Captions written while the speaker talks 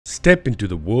Step into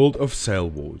the world of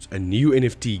Sailwars, a new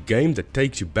NFT game that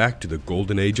takes you back to the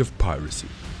golden age of piracy.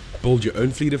 Build your own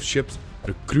fleet of ships,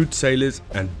 recruit sailors,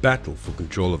 and battle for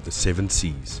control of the 7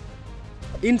 seas.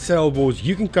 In Sailwars,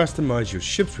 you can customize your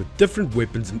ships with different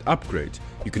weapons and upgrades.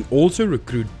 You can also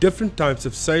recruit different types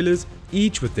of sailors,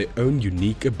 each with their own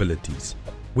unique abilities.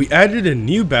 We added a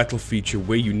new battle feature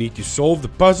where you need to solve the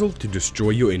puzzle to destroy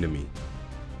your enemy.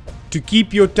 To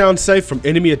keep your town safe from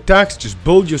enemy attacks, just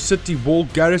build your city wall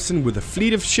garrison with a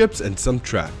fleet of ships and some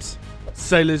traps.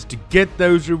 Sailors, to get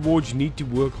those rewards you need to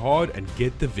work hard and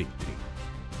get the victory.